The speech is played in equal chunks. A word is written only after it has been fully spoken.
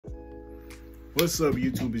What's up,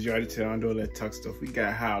 YouTube? It's Yardee tell all that talk stuff. We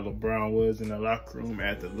got how LeBron was in the locker room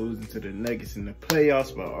after losing to the Nuggets in the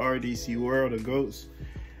playoffs by Rdcworld, the GOATs.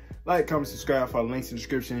 Like, comment, subscribe, follow links in the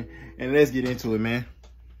description, and let's get into it, man.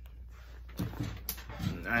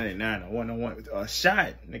 99, a 1-on-1, a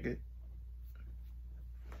shot, nigga.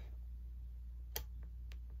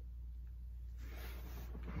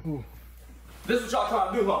 Ooh. This is what y'all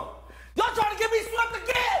trying to do, huh? Y'all trying to get me swept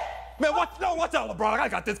again! Man, watch out, LeBron. I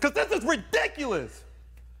got this, because this is ridiculous.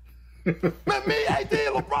 Man, me, AD,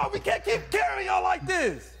 and LeBron, we can't keep carrying y'all like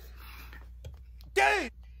this. Game.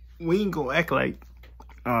 We ain't gonna act like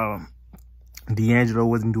D'Angelo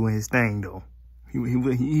wasn't doing his thing, though. He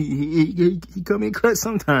come in clutch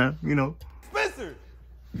sometime, you know. Spencer,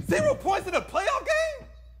 0 points in a playoff game?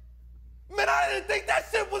 Man, I didn't think that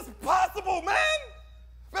shit was possible, man.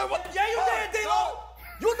 Man, what? Yeah, you did, D-Lo.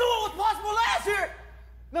 You knew it was possible last year.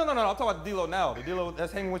 No, I'm talking about the D-Lo now. The D-Lo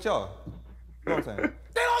that's hanging with y'all. You know what I'm saying?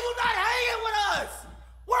 D-Lo, you not hanging with us.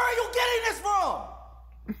 Where are you getting this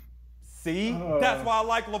from? See? That's why I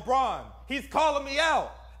like LeBron. He's calling me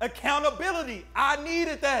out. Accountability. I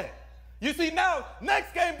needed that. You see now,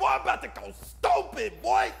 next game, boy, I'm about to go stupid,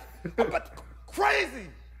 boy. I'm about to go crazy.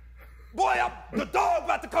 Boy, the dog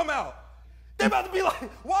about to come out. They about to be like,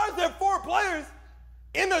 why is there 4 players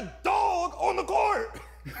and a dog on the court?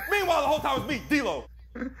 Meanwhile, the whole time it's me, D-Lo.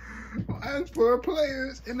 Why is 4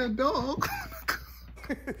 players and a dog?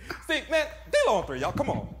 See, man, D-Lo on 3, y'all. Come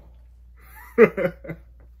on.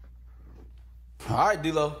 All right,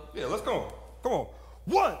 D-Lo. Yeah, let's go. Come on.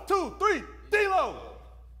 1, 2, 3, D-Lo.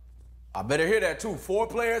 I better hear that, too. 4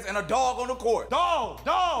 players and a dog on the court. Dog.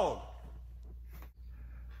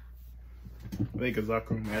 Lakers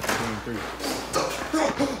locker room after game 3.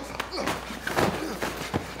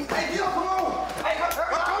 Hey, D-Lo, come on. Hey, I'm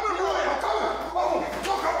coming, Roy. I'm coming. Go.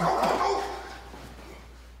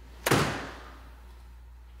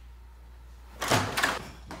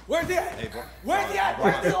 Where's he at? Hey, bro. Where's he at?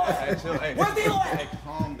 Where's D-Lo at? Hey, chill. Hey. Where's D-Lo at? Hey,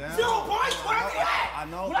 calm down. 0 points? Where's he at? I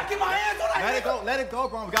know. When I get my hands on that nigga. Let it go,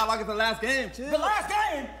 bro. We got like it's the last game. Chill. The last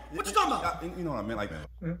game? What you talking about? You know what I meant, like that.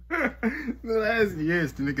 The last,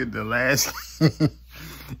 yes, the nigga, the last.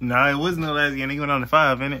 Nah, it wasn't the last game. They went on to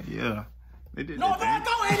 5, innit? Yeah. They did. No, I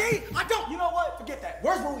don't, AD. I don't. You know what? Forget that.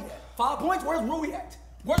 Where's Rui at? 5 points? Where's Rui at?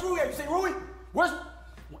 Where's Rui at? You say Rui? Where's...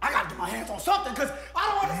 I gotta get my hands on something, because I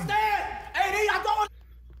don't understand. AD, I don't...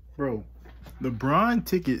 Bro, LeBron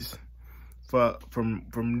tickets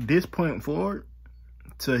from this point forward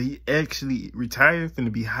till he actually retired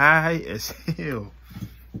finna be high as hell.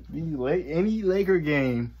 Any Laker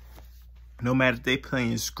game, no matter if they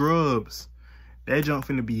playing scrubs, that jump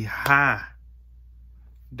finna be high.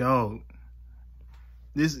 Dog.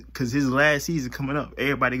 This, cause his last season coming up,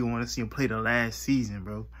 everybody gonna wanna see him play the last season,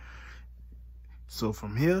 bro. So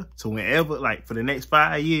from here to whenever, like for the next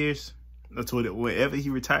 5 years, until wherever he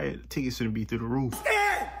retired, the tickets shouldn't be through the roof.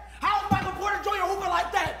 Understand? How is Michael Porter Jr. hooping like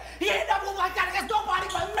that? He ain't never hooping like that against nobody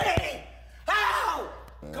but me. How?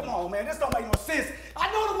 Come on, man. This don't make no sense. I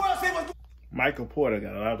know the World Series was... Michael Porter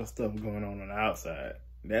got a lot of stuff going on the outside.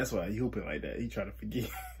 That's why he hooping like that. He trying to forget.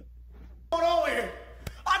 What's going on here?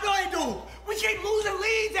 I know he do. We keep losing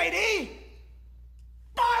leads, AD.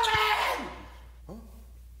 Darvin!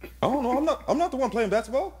 I don't know. I'm not the one playing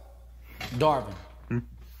basketball. Darvin.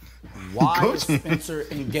 Why is Spencer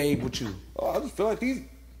and Gabe with you? Oh, I just feel like these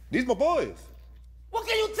my boys. What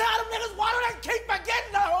can you tell them niggas? Why do they keep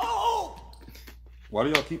forgetting the hoop? Why do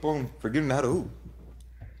y'all keep on forgetting how to hoop?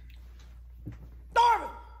 Darvin!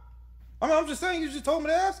 I mean, I'm just saying, you just told me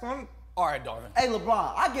to ask. All right, Darvin. Hey,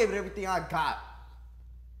 LeBron, I gave it everything I got.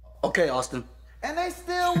 Okay, Austin. And they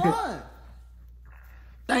still won.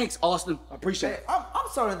 Thanks, Austin. I appreciate it. I'm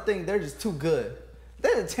starting to think they're just too good.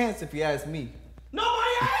 They're the chance if you ask me.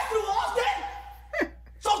 Nobody asked you, Austin!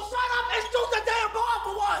 So shut up and shoot the damn ball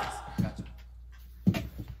for once! Gotcha.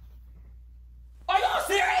 Are y'all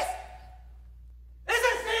serious? Is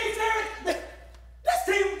this team serious? This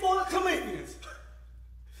team full of comedians.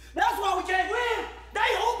 That's why we can't win.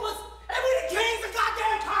 They hopeless, and we the kings of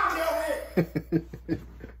goddamn comedy over here.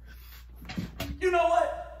 You know what?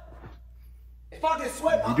 If I get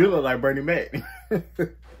swept, You do look like Bernie Mac.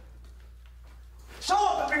 show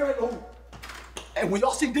up and figure it out. And when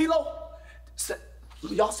y'all see D-Lo,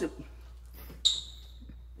 when y'all see,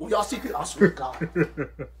 I swear to God.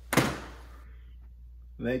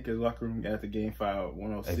 Lakers locker room after game 5,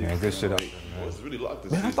 106. Hey, man, good shit up. Boy, it's really locked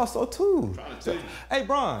this Man, I season. thought so too. Trying to tell you. Hey,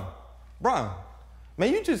 Bron,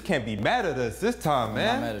 man, you just can't be mad at us this time,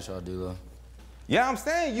 man. I'm not mad at y'all, D-Lo. Yeah, I'm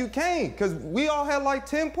saying you can't, because we all had like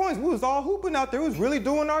 10 points. We was all hooping out there. We was really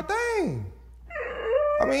doing our thing.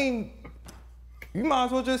 I mean, You might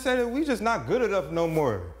as well just say that we just not good enough no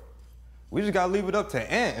more. We just gotta leave it up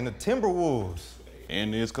to Ant and the Timberwolves.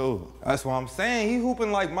 And it's cool. That's what I'm saying. He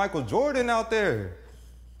hooping like Michael Jordan out there.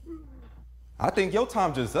 I think your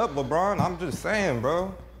time just up, LeBron. I'm just saying,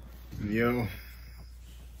 bro. Yo.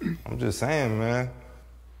 I'm just saying, man.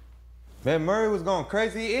 Man, Murray was going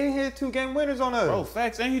crazy. He hit 2-game winners on us. Bro,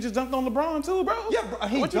 facts. And he just dunked on LeBron, too, bro. Yeah, bro,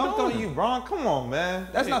 he jumped on you, Bron. Come on, man.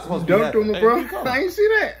 That's not supposed to be Dunked on happening. LeBron? I ain't see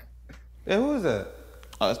that. Yeah, who is that?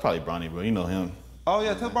 Oh, that's probably Bronny, bro. You know him. Oh,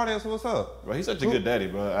 yeah, tell Bronny what's up. Bro, he's such a good daddy,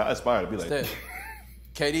 bro. I aspire to be like that.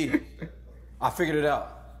 KD, I figured it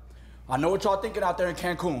out. I know what y'all thinking out there in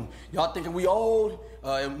Cancun. Y'all thinking we old.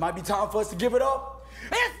 It might be time for us to give it up.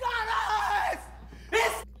 It's not us!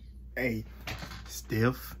 It's... Hey,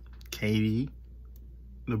 Steph, KD,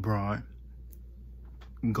 LeBron,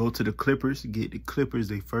 go to the Clippers, get the Clippers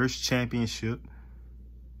their first championship.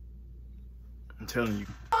 I'm telling you.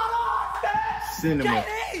 Send them up.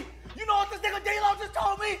 KD! You know what this nigga D-Lo just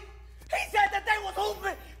told me? He said that they was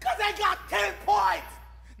hooping because they got 10 points.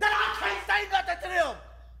 That I can't say nothing to them.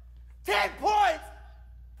 10 points?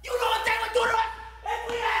 You know what they would do to us if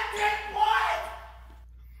we had 10 points?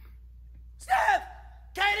 Steph,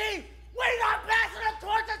 KD, we not passing the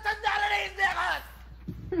torches to none of these niggas.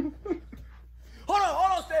 Hold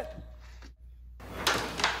on, Steph.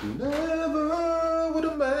 Never would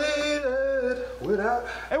have made it without.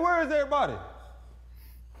 Hey, where is everybody?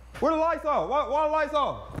 Where the lights off? Why the lights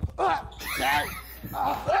off?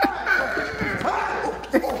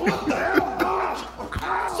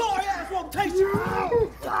 Sorry ass rotation.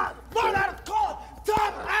 Run out of car.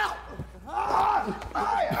 Time out.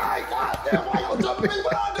 Goddamn, why y'all jumping me?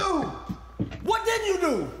 What I do? What did you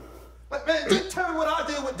do? Man, just tell me what I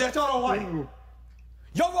did with that y'all don't like.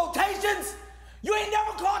 Your rotations? You ain't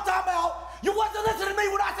never called timeout. You wasn't listening to me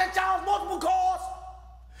when I said challenge multiple calls.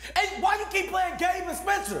 And why you keep playing Gabe and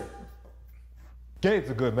Spencer? Gabe's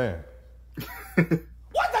a good man. What they got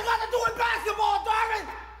to do with basketball, Darvin?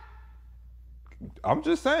 I'm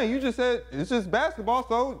just saying, you just said it's just basketball,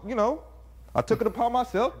 so, you know, I took it upon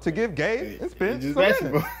myself to give Gabe and Spence Just some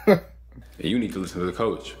basketball. minutes. And you need to listen to the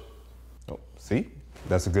coach. Oh, see?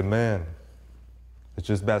 That's a good man. It's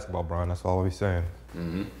just basketball, Brian. That's all he's saying.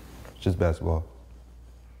 Mm-hmm. It's just basketball.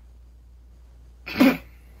 You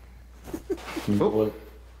know what?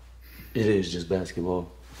 It is just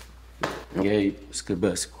basketball. Gabe, it's good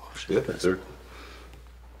basketball. Yeah, sir.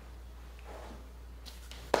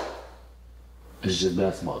 It's just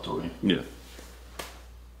basketball, Tori. Yeah.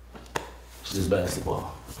 It's just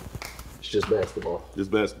basketball. It's just basketball. It's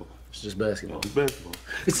basketball. It's just basketball. It's basketball.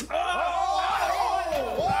 It's...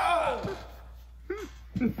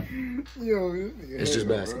 Yo, It's just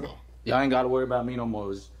basketball. Y'all ain't gotta worry about me no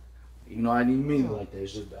more. You know, I didn't mean it like that.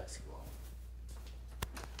 It's just basketball.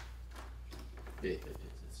 Yeah,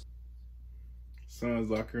 it's... Suns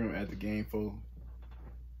locker room at the game 4.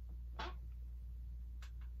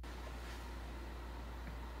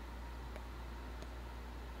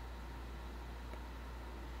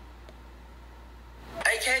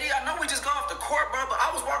 Hey, KD, I know we just got off the court, bro, but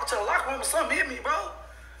I was walking to the locker room and something hit me, bro.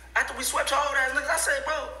 After we swept your old ass niggas, I said,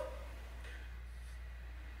 bro,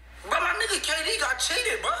 my nigga KD got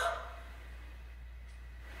cheated, bro.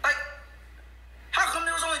 Like, how come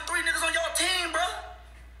there was only 3 niggas on y'all team, bro?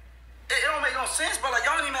 It don't make no sense, bro. Like,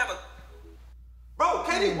 y'all don't even have a... Bro,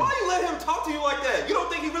 KD, why you let him talk to you like that? You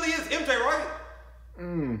don't think he really is MJ, right?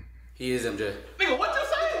 He is MJ. Nigga, what you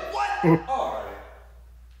say? What? All right.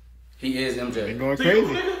 He is They MJ. going See you,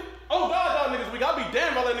 crazy. nigga? Oh, God, y'all niggas weak. I'll be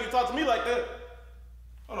damned if I let nigga talk to me like that.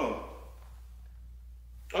 Hold on.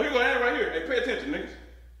 Oh, here go Aaron right here. Hey, pay attention, niggas.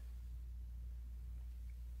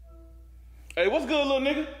 Hey, what's good, little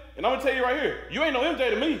nigga? And I'm gonna tell you right here, you ain't no MJ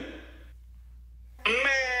to me. Man,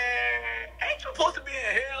 ain't you supposed to be in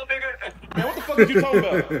hell, nigga? Man, what the fuck is you talking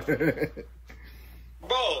about?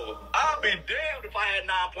 Bro, I'll be damned if I had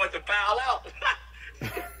 9 points to foul out.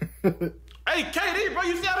 Hey, KD, bro,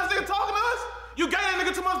 you see how this nigga talking to us? You gave that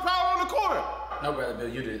nigga too much power on the court. No, brother Bill,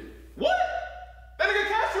 you did. What? That nigga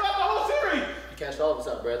cashed you out the whole series. You cashed all of us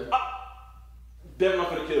out, brother. Devin, I'm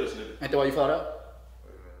gonna kill this nigga. Ain't that why you fouled out?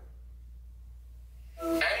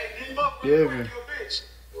 Hey, D-Buck, Yeah, you man. a bitch.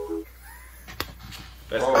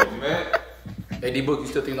 That's crazy, man. Hey, D-Book, you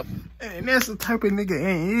still think And that's the type of nigga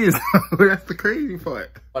Ant is. That's the crazy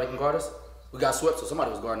part. nobody can guard us? We got swept, so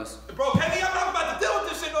somebody was guarding us. Bro, KD, I'm not about to deal with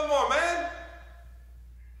this shit no more, man.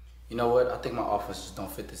 You know what? I think my offense just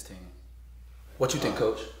don't fit this team. What you think,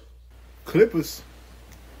 Coach? Clippers.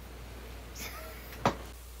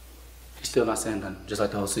 He's still not saying nothing, just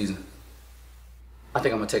like the whole season. I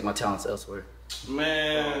think I'm gonna take my talents elsewhere.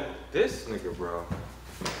 Man. This nigga, bro.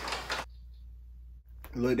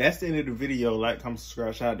 Look, that's the end of the video. Like, comment,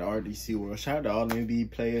 subscribe. Shout out to Rdcworld. Shout out to all the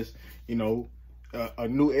NBA players. You know, a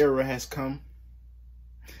new era has come.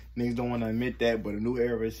 Niggas don't want to admit that, but a new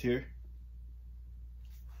era is here.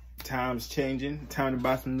 Time's changing. Time to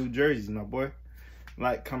buy some new jerseys, my boy.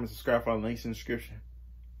 Like, comment, subscribe, follow links in the description.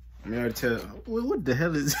 I'm here to tell. What the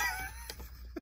hell is